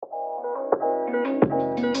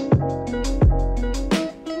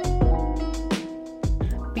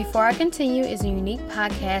Before I Continue is a unique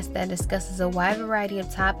podcast that discusses a wide variety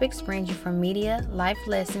of topics ranging from media, life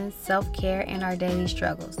lessons, self-care, and our daily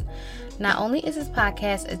struggles. Not only is this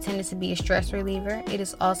podcast intended to be a stress reliever, it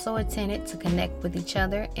is also intended to connect with each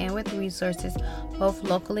other and with resources both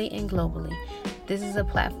locally and globally. This is a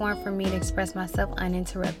platform for me to express myself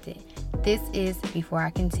uninterrupted. This is Before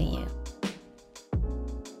I Continue.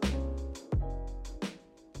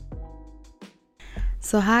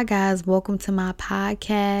 So hi guys, welcome to my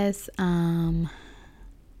podcast. I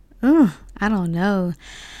don't know.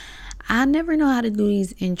 I never know how to do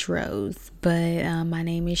these intros, but my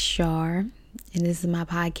name is Shar, and this is my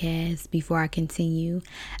podcast, Before I Continue.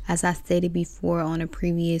 As I stated before on a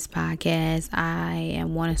previous podcast, I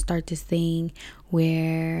want to start this thing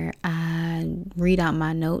where I read out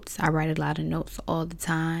my notes. I write a lot of notes all the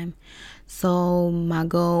time. So my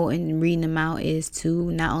goal in reading them out is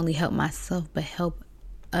to not only help myself, but help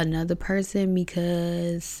another person,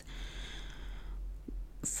 because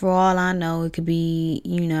for all I know, it could be,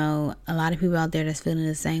 a lot of people out there that's feeling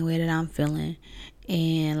the same way that I'm feeling,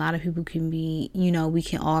 and a lot of people can be, we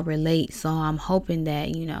can all relate. So I'm hoping that,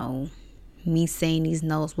 me saying these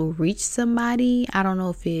notes will reach somebody. I don't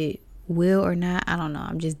know if it will or not. I don't know.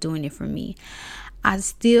 I'm just doing it for me. I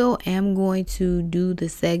still am going to do the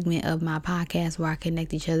segment of my podcast where I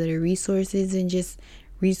connect each other to resources and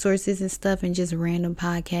stuff, and just random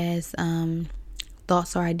podcast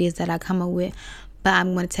thoughts or ideas that I come up with. But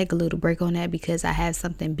I'm going to take a little break on that because I have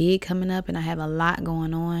something big coming up and I have a lot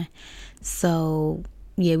going on. So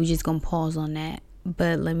yeah, we're just going to pause on that.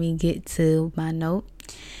 But let me get to my note.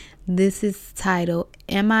 This is titled,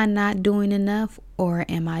 Am I Not Doing Enough or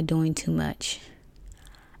Am I Doing Too Much?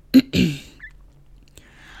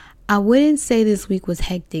 I wouldn't say this week was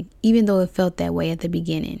hectic, even though it felt that way at the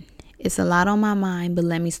beginning. It's a lot on my mind, but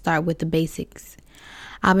let me start with the basics.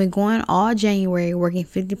 I've been going all January, working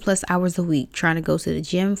 50 plus hours a week, trying to go to the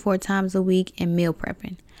gym 4 times a week and meal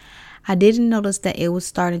prepping. I didn't notice that it was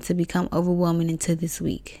starting to become overwhelming until this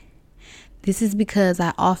week. This is because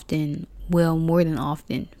I often, more than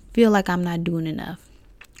often, feel like I'm not doing enough.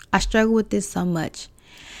 I struggle with this so much.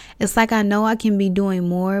 It's like I know I can be doing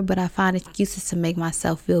more, but I find excuses to make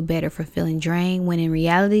myself feel better for feeling drained, when in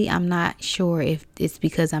reality, I'm not sure if it's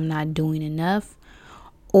because I'm not doing enough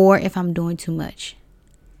or if I'm doing too much.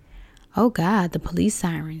 Oh God, the police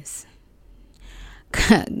sirens.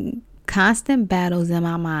 Constant battles in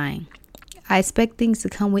my mind. I expect things to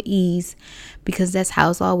come with ease because that's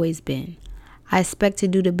how it's always been. I expect to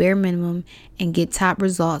do the bare minimum and get top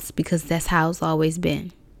results because that's how it's always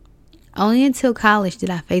been. Only until college did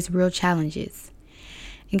I face real challenges.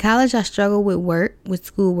 In college, I struggled with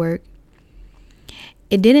schoolwork.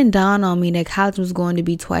 It didn't dawn on me that college was going to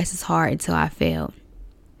be twice as hard until I failed.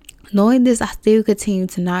 Knowing this, I still continued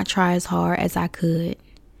to not try as hard as I could.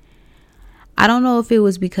 I don't know if it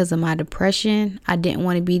was because of my depression, I didn't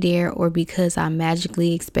want to be there, or because I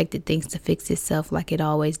magically expected things to fix itself like it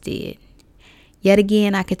always did. Yet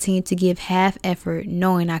again, I continued to give half effort,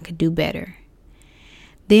 knowing I could do better.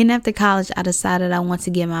 Then after college, I decided I want to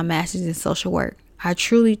get my master's in social work. I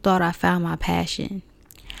truly thought I found my passion.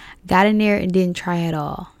 Got in there and didn't try at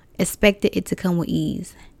all. Expected it to come with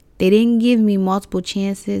ease. They didn't give me multiple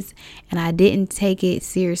chances and I didn't take it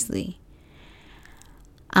seriously.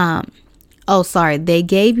 They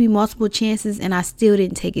gave me multiple chances and I still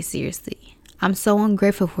didn't take it seriously. I'm so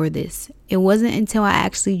ungrateful for this. It wasn't until I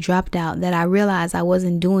actually dropped out that I realized I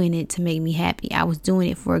wasn't doing it to make me happy. I was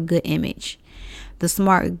doing it for a good image. The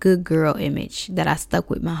smart, good girl image that I stuck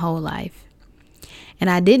with my whole life.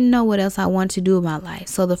 And I didn't know what else I wanted to do with my life.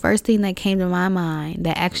 So the first thing that came to my mind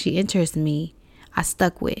that actually interested me, I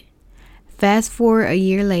stuck with. Fast forward a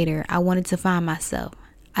year later, I wanted to find myself.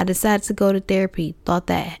 I decided to go to therapy, thought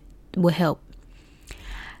that would help.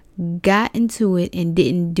 Got into it and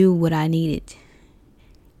didn't do what I needed.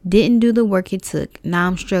 Didn't do the work it took. Now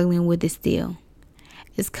I'm struggling with it still.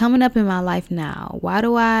 It's coming up in my life now. Why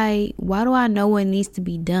do I know what needs to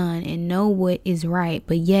be done and know what is right,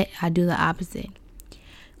 but yet I do the opposite?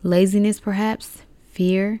 Laziness, perhaps?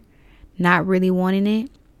 Fear? Not really wanting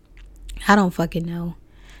it? I don't fucking know.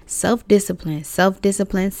 Self-discipline.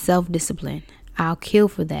 I'll kill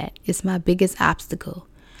for that. It's my biggest obstacle.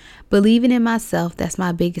 Believing in myself, that's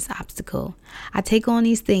my biggest obstacle. I take on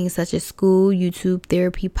these things such as school, YouTube,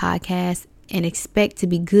 therapy, podcasts, and expect to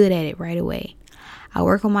be good at it right away. I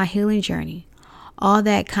work on my healing journey. All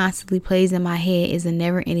that constantly plays in my head is a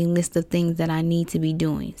never-ending list of things that I need to be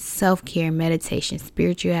doing. Self-care, meditation,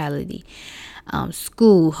 spirituality,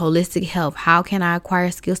 school, holistic health. How can I acquire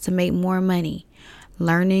skills to make more money?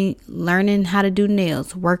 learning how to do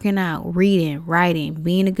nails, working out, reading, writing,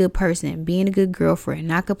 being a good person, being a good girlfriend,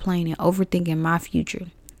 not complaining, overthinking my future.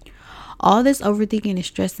 All this overthinking is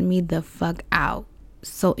stressing me the fuck out.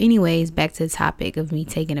 So anyways, back to the topic of me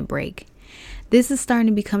taking a break. This is starting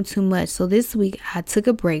to become too much. So this week I took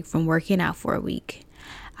a break from working out for a week.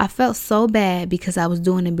 I felt so bad because I was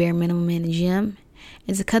doing the bare minimum in the gym.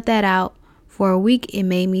 And to cut that out, for a week, it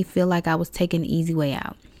made me feel like I was taking the easy way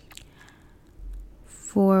out.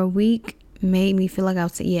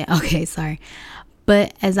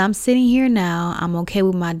 But as I'm sitting here now, I'm okay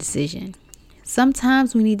with my decision.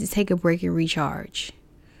 Sometimes we need to take a break and recharge.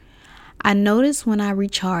 I notice when I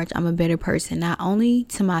recharge, I'm a better person, not only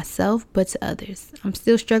to myself, but to others. I'm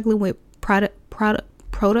still struggling with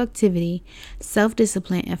productivity,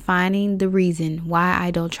 self-discipline, and finding the reason why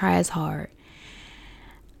I don't try as hard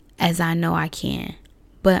as I know I can.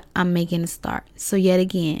 But I'm making a start. So yet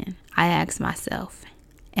again, I ask myself,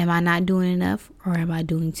 am I not doing enough or am I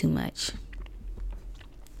doing too much?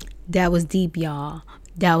 That was deep, y'all.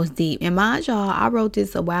 That was deep. And mind y'all, I wrote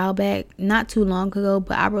this a while back, not too long ago,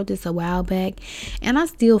 but I wrote this a while back. And I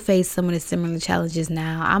still face some of the similar challenges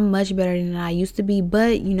now. I'm much better than I used to be,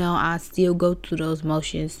 but I still go through those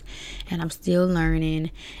motions and I'm still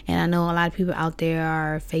learning. And I know a lot of people out there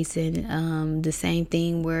are facing the same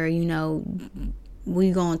thing where,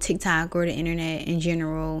 we go on TikTok or the internet in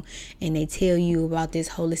general and they tell you about this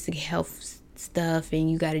holistic health stuff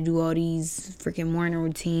and you got to do all these freaking morning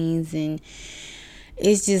routines, and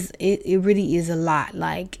it's just it really is a lot.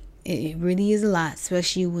 Like it really is a lot,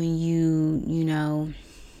 especially when you're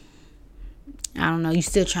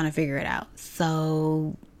still trying to figure it out.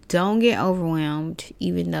 So don't get overwhelmed,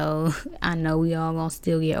 even though I know we all gonna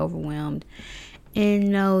still get overwhelmed.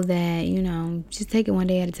 And know that, just take it one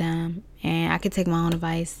day at a time. And I can take my own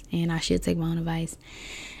advice, and I should take my own advice.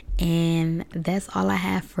 And that's all I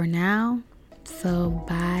have for now. So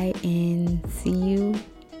bye and see you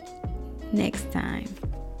next time.